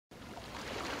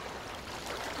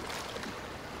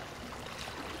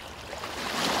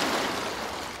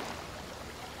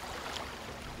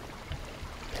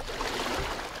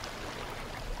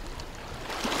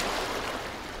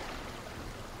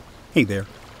Hey there,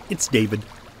 it's David.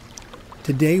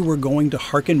 Today we're going to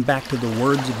hearken back to the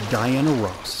words of Diana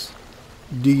Ross.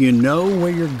 Do you know where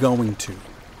you're going to?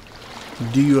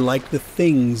 Do you like the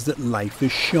things that life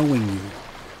is showing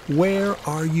you? Where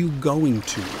are you going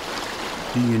to?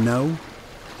 Do you know?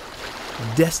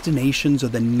 Destinations are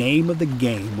the name of the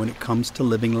game when it comes to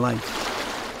living life.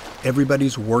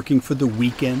 Everybody's working for the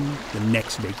weekend, the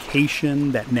next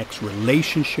vacation, that next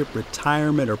relationship,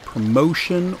 retirement, or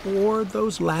promotion, or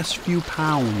those last few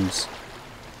pounds.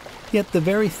 Yet the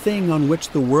very thing on which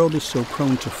the world is so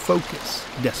prone to focus,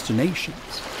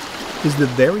 destinations, is the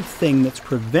very thing that's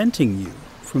preventing you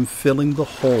from filling the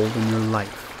hole in your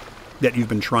life that you've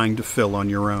been trying to fill on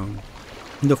your own.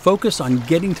 And the focus on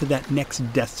getting to that next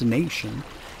destination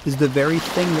is the very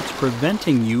thing that's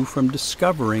preventing you from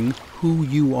discovering who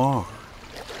you are.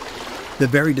 The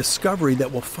very discovery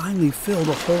that will finally fill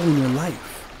the hole in your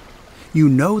life. You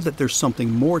know that there's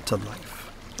something more to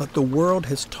life, but the world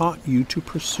has taught you to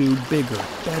pursue bigger,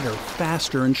 better,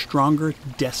 faster, and stronger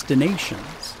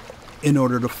destinations in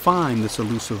order to find this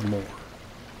elusive more.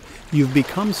 You've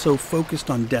become so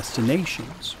focused on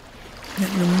destinations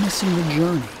that you're missing the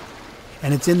journey.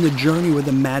 And it's in the journey where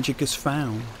the magic is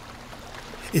found.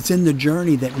 It's in the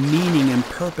journey that meaning and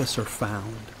purpose are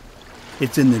found.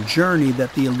 It's in the journey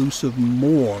that the elusive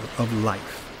more of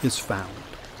life is found.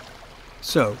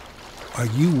 So, are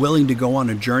you willing to go on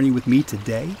a journey with me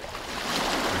today?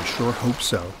 I sure hope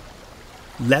so.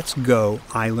 Let's go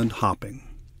island hopping.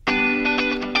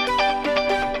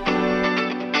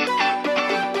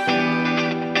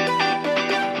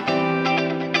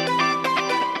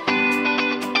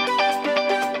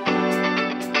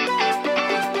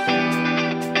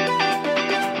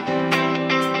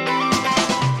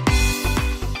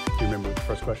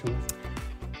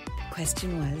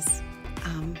 Question was,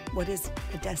 what is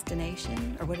a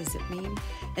destination, or what does it mean?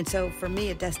 And so for me,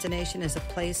 a destination is a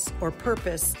place or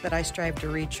purpose that I strive to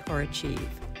reach or achieve.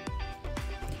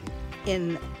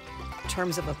 In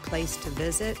terms of a place to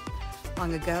visit,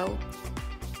 long ago,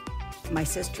 my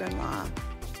sister-in-law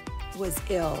was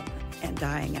ill and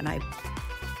dying, and I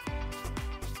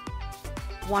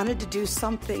wanted to do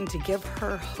something to give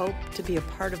her hope to be a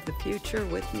part of the future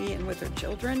with me and with her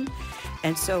children.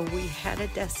 And so we had a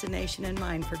destination in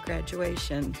mind for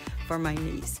graduation for my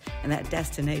niece. And that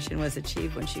destination was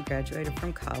achieved when she graduated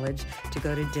from college to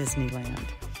go to Disneyland.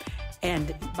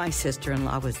 And my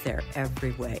sister-in-law was there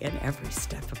every way and every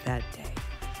step of that day.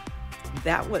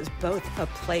 That was both a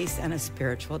place and a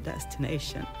spiritual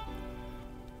destination.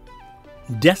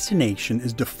 Destination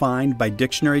is defined by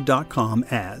dictionary.com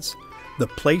as the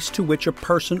place to which a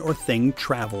person or thing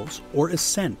travels or is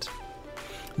sent.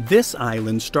 This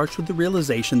island starts with the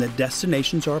realization that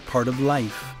destinations are a part of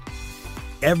life.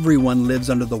 Everyone lives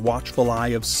under the watchful eye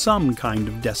of some kind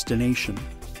of destination.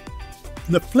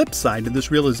 The flip side of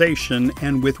this realization,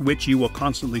 and with which you will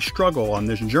constantly struggle on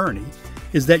this journey,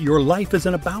 is that your life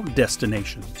isn't about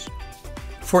destinations.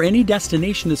 For any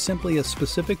destination is simply a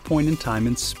specific point in time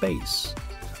and space,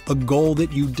 a goal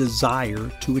that you desire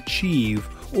to achieve,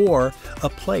 or a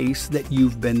place that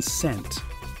you've been sent.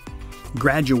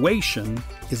 Graduation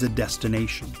is a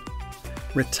destination.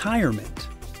 Retirement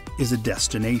is a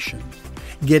destination.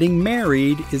 Getting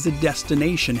married is a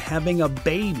destination. Having a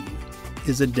baby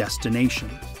is a destination.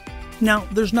 Now,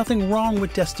 there's nothing wrong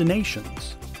with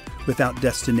destinations. Without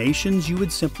destinations, you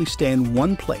would simply stay in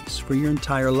one place for your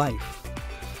entire life.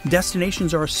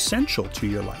 Destinations are essential to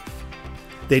your life.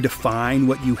 They define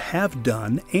what you have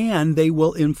done, and they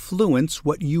will influence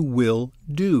what you will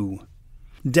do.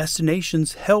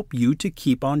 Destinations help you to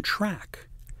keep on track.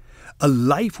 A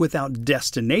life without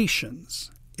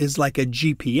destinations is like a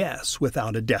GPS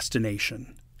without a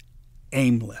destination.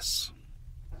 Aimless.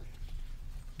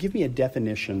 Give me a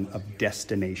definition of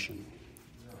destination.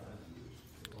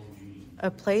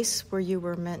 A place where you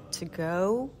were meant to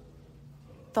go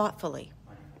thoughtfully.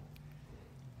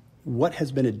 What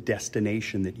has been a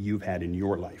destination that you've had in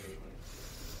your life?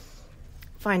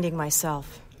 Finding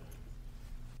myself.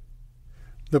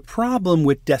 The problem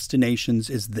with destinations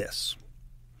is this.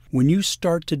 When you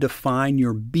start to define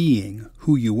your being,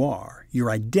 who you are, your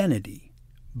identity,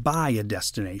 by a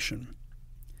destination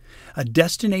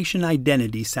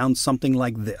identity sounds something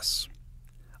like this.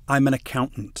 I'm an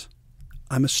accountant.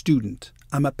 I'm a student.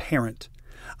 I'm a parent.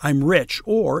 I'm rich,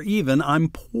 or even I'm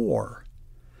poor.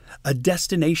 A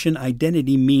destination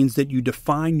identity means that you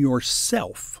define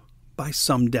yourself by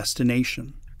some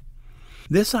destination.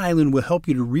 This island will help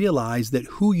you to realize that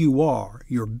who you are,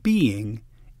 your being,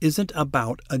 isn't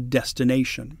about a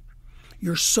destination.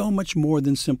 You're so much more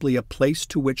than simply a place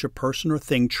to which a person or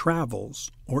thing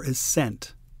travels or is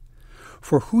sent.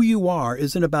 For who you are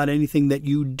isn't about anything that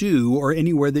you do or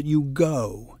anywhere that you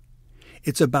go.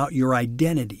 It's about your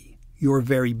identity, your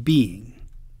very being.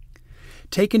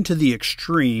 Taken to the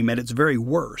extreme at its very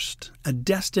worst, a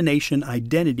destination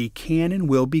identity can and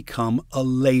will become a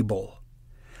label.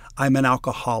 I'm an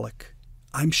alcoholic.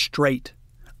 I'm straight.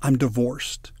 I'm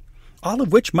divorced. All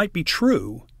of which might be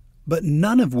true, but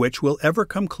none of which will ever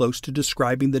come close to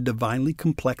describing the divinely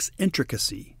complex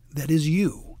intricacy that is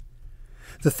you.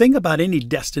 The thing about any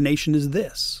destination is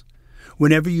this.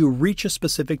 Whenever you reach a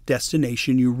specific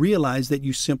destination, you realize that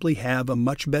you simply have a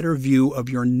much better view of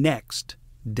your next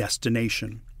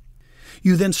destination.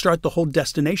 You then start the whole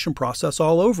destination process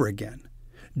all over again,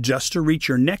 just to reach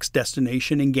your next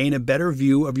destination and gain a better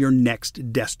view of your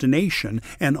next destination,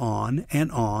 and on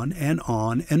and on and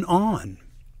on and on.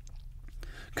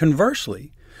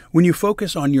 Conversely, when you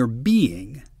focus on your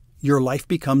being, your life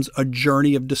becomes a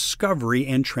journey of discovery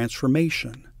and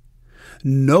transformation.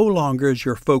 No longer is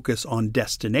your focus on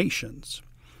destinations.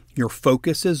 Your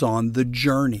focus is on the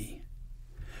journey.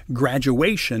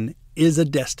 Graduation is a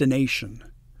destination.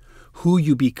 Who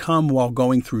you become while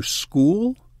going through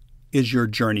school is your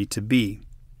journey to be.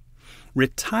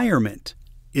 Retirement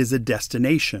is a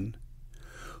destination.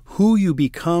 Who you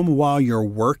become while you're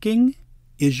working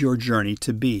is your journey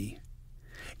to be.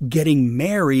 Getting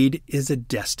married is a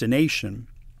destination.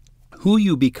 Who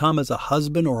you become as a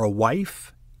husband or a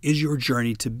wife is your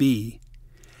journey to be.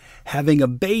 Having a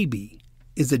baby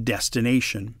is a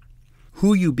destination.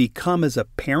 Who you become as a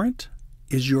parent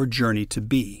is your journey to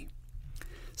be.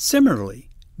 Similarly,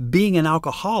 being an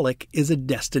alcoholic is a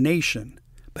destination,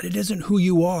 but it isn't who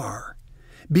you are.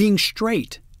 Being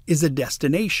straight is a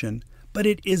destination, but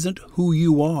it isn't who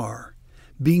you are.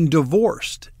 Being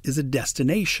divorced is a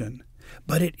destination,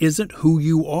 but it isn't who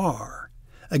you are.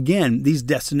 Again, these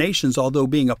destinations, although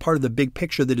being a part of the big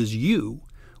picture that is you,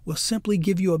 will simply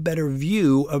give you a better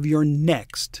view of your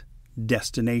next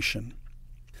destination.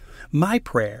 My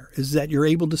prayer is that you're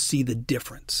able to see the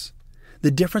difference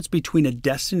between a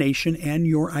destination and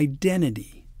your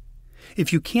identity.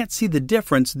 If you can't see the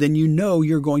difference, then you know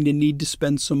you're going to need to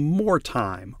spend some more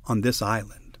time on this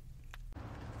island.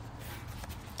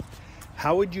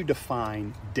 How would you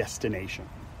define destination?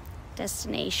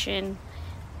 Destination.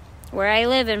 Where I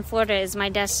live in Florida is my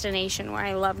destination, where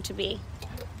I love to be.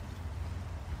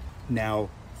 Now,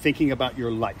 thinking about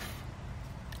your life,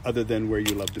 other than where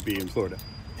you love to be in Florida,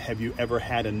 have you ever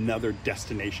had another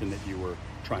destination that you were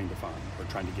trying to find or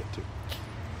trying to get to?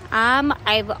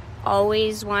 I've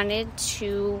always wanted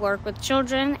to work with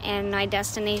children, and my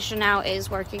destination now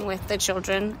is working with the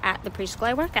children at the preschool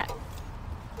I work at.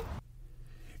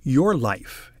 Your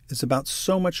life is about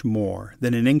so much more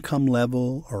than an income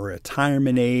level or a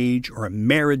retirement age or a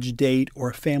marriage date or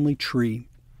a family tree.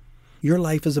 Your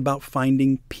life is about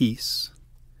finding peace,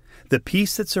 the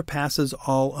peace that surpasses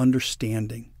all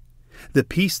understanding. The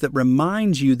peace that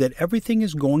reminds you that everything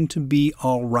is going to be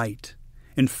all right.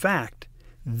 In fact,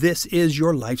 this is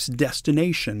your life's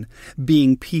destination,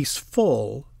 being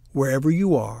peaceful wherever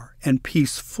you are and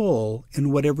peaceful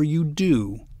in whatever you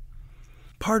do.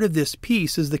 Part of this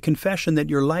peace is the confession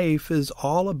that your life is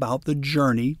all about the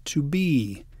journey to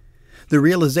be. The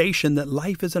realization that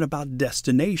life isn't about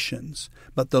destinations,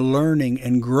 but the learning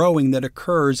and growing that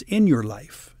occurs in your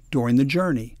life during the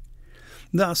journey.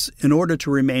 Thus, in order to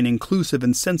remain inclusive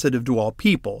and sensitive to all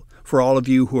people, for all of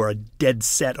you who are dead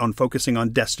set on focusing on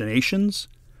destinations,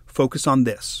 focus on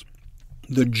this.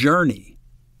 The journey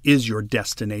is your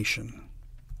destination.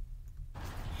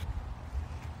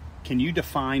 Can you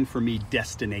define for me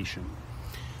destination?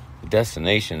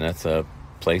 Destination, that's a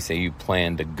place that you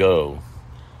plan to go.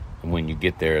 And when you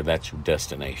get there, that's your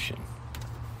destination.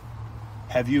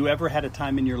 Have you ever had a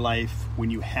time in your life when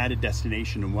you had a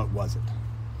destination, and what was it?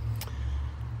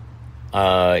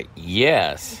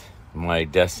 Yes. My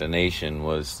destination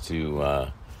was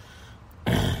to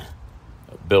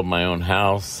build my own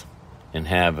house and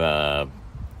have a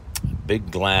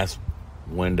big glass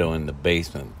window in the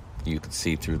basement. You could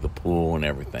see through the pool and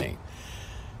everything.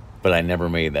 But I never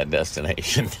made that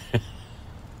destination.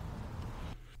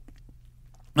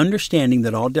 Understanding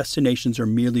that all destinations are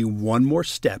merely one more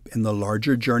step in the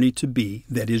larger journey to be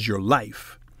that is your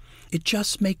life, it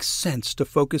just makes sense to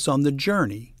focus on the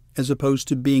journey as opposed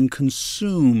to being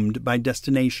consumed by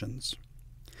destinations.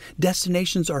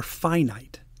 Destinations are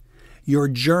finite. Your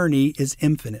journey is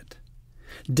infinite.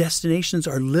 Destinations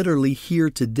are literally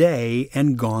here today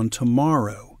and gone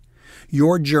tomorrow.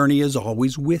 Your journey is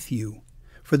always with you,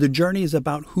 for the journey is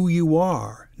about who you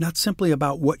are, not simply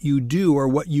about what you do or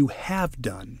what you have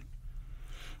done.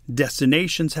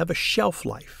 Destinations have a shelf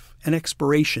life, an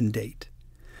expiration date.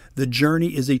 The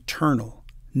journey is eternal,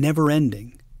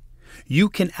 never-ending. You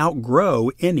can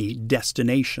outgrow any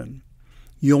destination.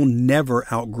 You'll never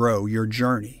outgrow your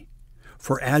journey.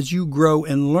 For as you grow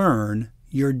and learn,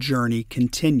 your journey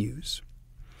continues.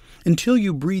 Until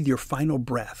you breathe your final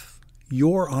breath,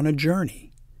 you're on a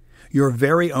journey, your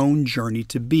very own journey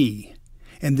to be.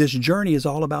 And this journey is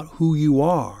all about who you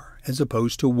are as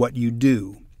opposed to what you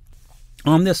do.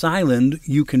 On this island,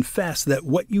 you confess that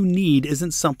what you need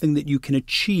isn't something that you can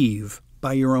achieve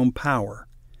by your own power.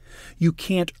 You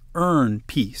can't earn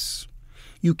peace.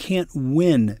 You can't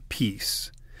win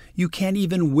peace. You can't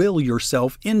even will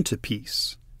yourself into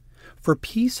peace. For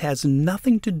peace has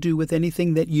nothing to do with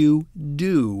anything that you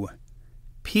do.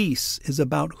 Peace is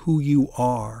about who you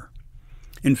are.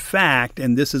 In fact,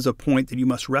 and this is a point that you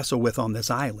must wrestle with on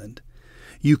this island,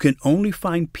 you can only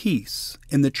find peace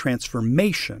in the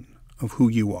transformation of who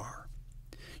you are.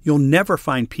 You'll never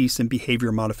find peace in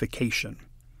behavior modification.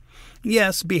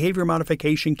 Yes, behavior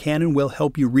modification can and will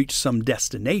help you reach some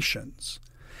destinations,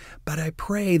 but I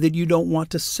pray that you don't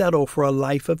want to settle for a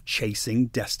life of chasing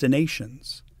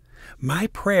destinations. My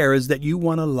prayer is that you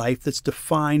want a life that's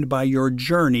defined by your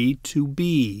journey to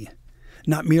be,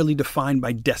 not merely defined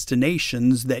by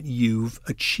destinations that you've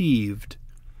achieved.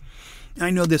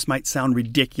 I know this might sound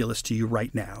ridiculous to you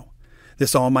right now.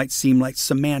 This all might seem like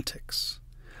semantics.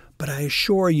 But I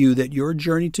assure you that your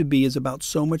journey to be is about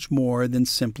so much more than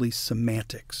simply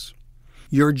semantics.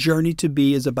 Your journey to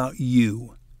be is about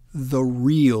you, the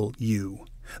real you,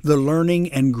 the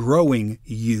learning and growing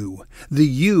you, the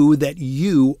you that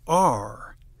you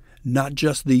are, not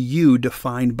just the you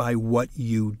defined by what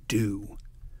you do.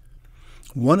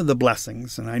 One of the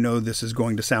blessings, and I know this is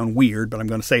going to sound weird, but I'm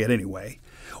going to say it anyway,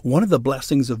 one of the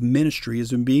blessings of ministry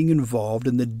is in being involved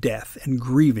in the death and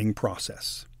grieving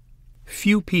process.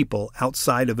 Few people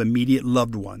outside of immediate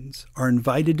loved ones are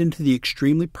invited into the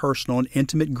extremely personal and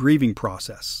intimate grieving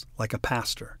process like a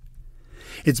pastor.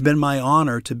 It's been my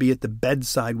honor to be at the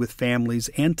bedside with families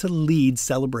and to lead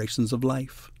celebrations of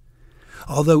life.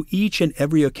 Although each and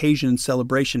every occasion and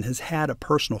celebration has had a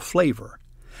personal flavor,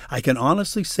 I can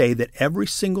honestly say that every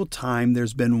single time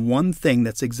there's been one thing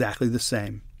that's exactly the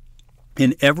same.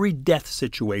 In every death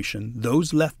situation,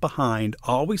 those left behind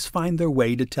always find their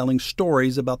way to telling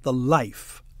stories about the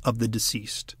life of the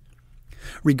deceased.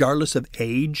 Regardless of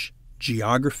age,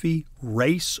 geography,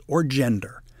 race, or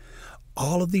gender,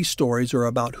 all of these stories are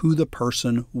about who the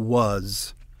person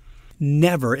was.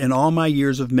 Never in all my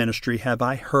years of ministry have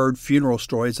I heard funeral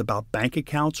stories about bank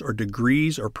accounts or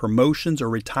degrees or promotions or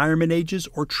retirement ages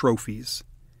or trophies.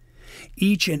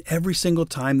 Each and every single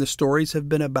time the stories have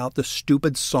been about the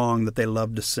stupid song that they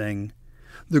loved to sing,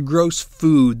 the gross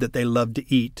food that they loved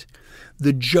to eat,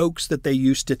 the jokes that they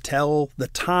used to tell, the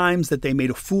times that they made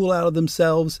a fool out of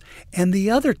themselves, and the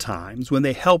other times when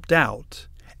they helped out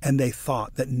and they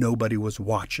thought that nobody was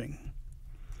watching.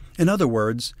 In other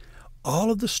words,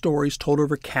 all of the stories told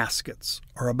over caskets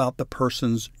are about the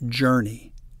person's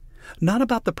journey, not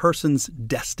about the person's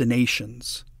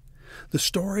destinations. The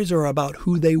stories are about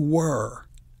who they were,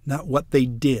 not what they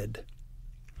did.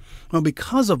 Well,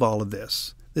 because of all of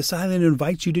this, this island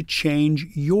invites you to change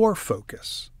your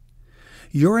focus.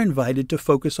 You're invited to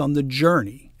focus on the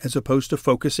journey as opposed to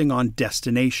focusing on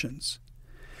destinations.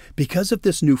 Because of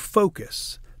this new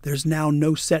focus, there's now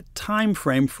no set time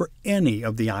frame for any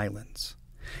of the islands.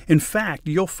 In fact,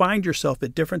 you'll find yourself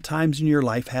at different times in your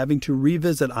life having to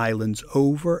revisit islands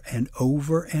over and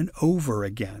over and over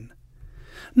again.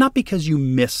 Not because you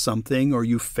missed something or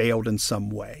you failed in some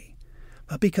way,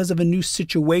 but because of a new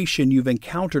situation you've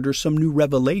encountered or some new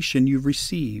revelation you've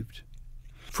received.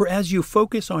 For as you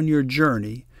focus on your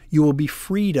journey, you will be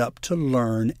freed up to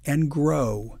learn and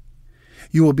grow.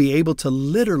 You will be able to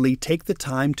literally take the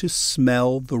time to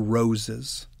smell the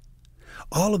roses.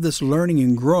 All of this learning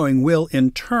and growing will,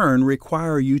 in turn,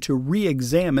 require you to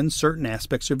re-examine certain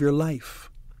aspects of your life.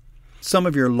 Some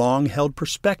of your long-held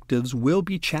perspectives will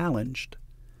be challenged.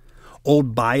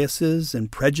 Old biases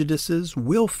and prejudices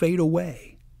will fade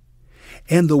away.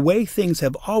 And the way things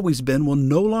have always been will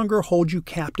no longer hold you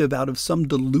captive out of some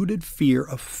deluded fear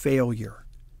of failure.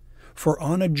 For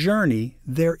on a journey,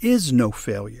 there is no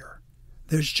failure.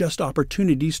 There's just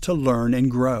opportunities to learn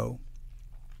and grow.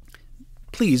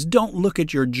 Please don't look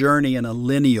at your journey in a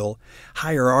lineal,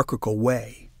 hierarchical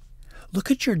way. Look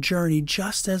at your journey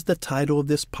just as the title of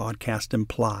this podcast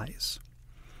implies.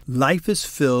 Life is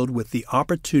filled with the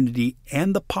opportunity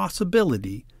and the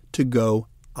possibility to go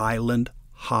island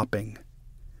hopping.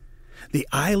 The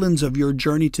islands of your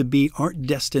journey to be aren't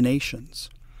destinations.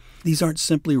 These aren't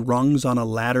simply rungs on a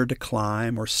ladder to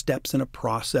climb or steps in a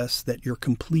process that you're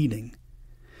completing.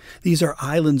 These are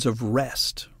islands of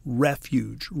rest,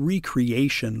 refuge,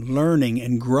 recreation, learning,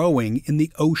 and growing in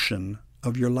the ocean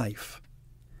of your life.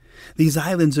 These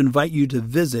islands invite you to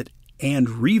visit and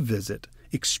revisit,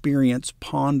 experience,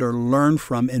 ponder, learn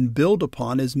from, and build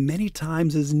upon as many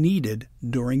times as needed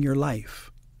during your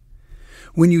life.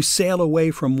 When you sail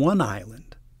away from one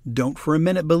island, don't for a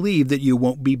minute believe that you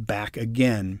won't be back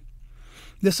again.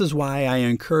 This is why I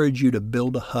encourage you to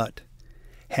build a hut,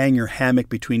 hang your hammock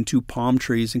between two palm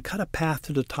trees, and cut a path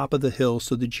to the top of the hill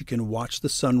so that you can watch the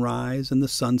sunrise and the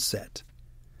sunset.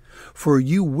 For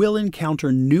you will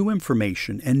encounter new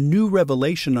information and new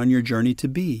revelation on your journey to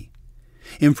be.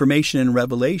 Information and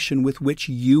revelation with which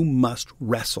you must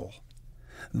wrestle.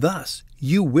 Thus,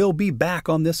 you will be back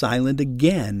on this island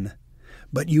again,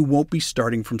 but you won't be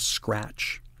starting from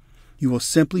scratch. You will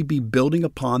simply be building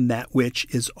upon that which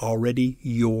is already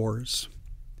yours.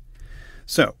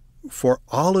 So, for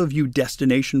all of you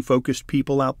destination-focused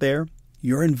people out there,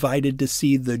 you're invited to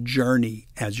see the journey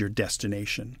as your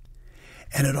destination.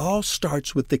 And it all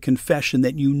starts with the confession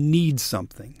that you need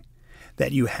something,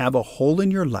 that you have a hole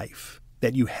in your life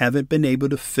that you haven't been able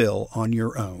to fill on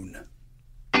your own.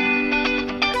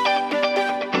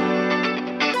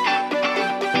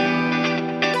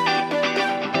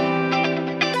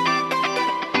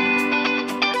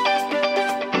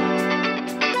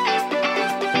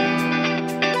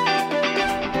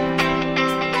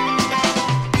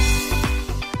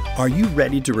 Are you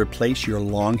ready to replace your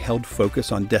long-held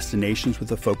focus on destinations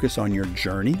with a focus on your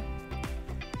journey?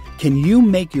 Can you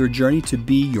make your journey to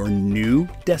be your new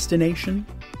destination?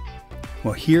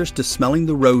 Well, here's to smelling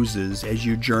the roses as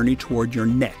you journey toward your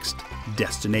next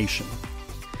destination.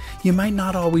 You might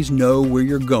not always know where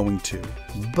you're going to,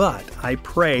 but I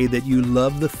pray that you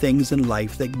love the things in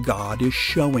life that God is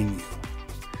showing you.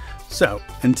 So,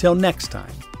 until next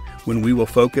time, when we will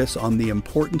focus on the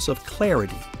importance of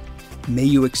clarity, may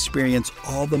you experience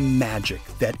all the magic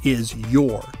that is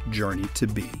your journey to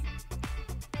be.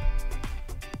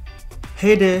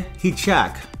 Hey there, it's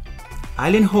Jack.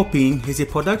 Island Hopping is a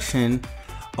production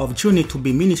of Journey to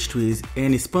Be Ministries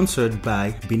and is sponsored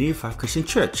by Beneva Christian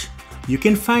Church. You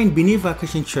can find Beneva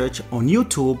Christian Church on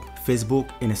YouTube, Facebook,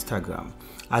 and Instagram,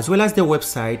 as well as their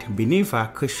website,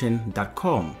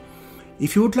 benevachristian.com.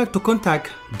 If you would like to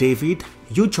contact David,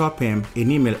 you drop him an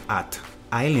email at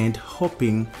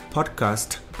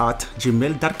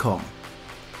islandhoppingpodcast@gmail.com.